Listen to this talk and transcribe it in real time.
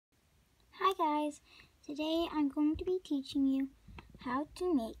Hi guys, today I'm going to be teaching you how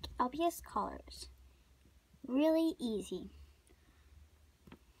to make LPS collars. Really easy.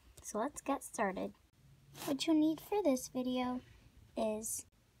 So let's get started. What you'll need for this video is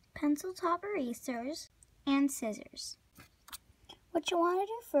pencil top erasers and scissors. What you want to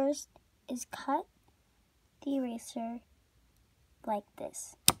do first is cut the eraser like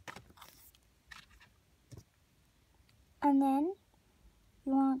this. And then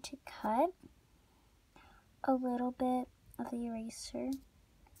you want to cut a little bit of the eraser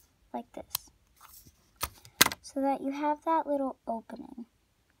like this, so that you have that little opening,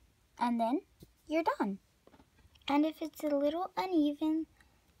 and then you're done. And if it's a little uneven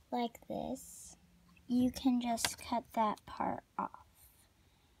like this, you can just cut that part off.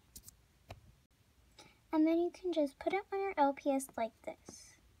 And then you can just put it on your LPS like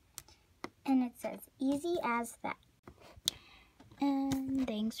this. And it says easy as that. And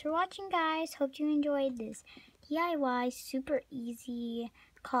thanks for watching, guys. Hope you enjoyed this DIY super easy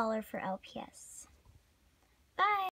collar for LPS.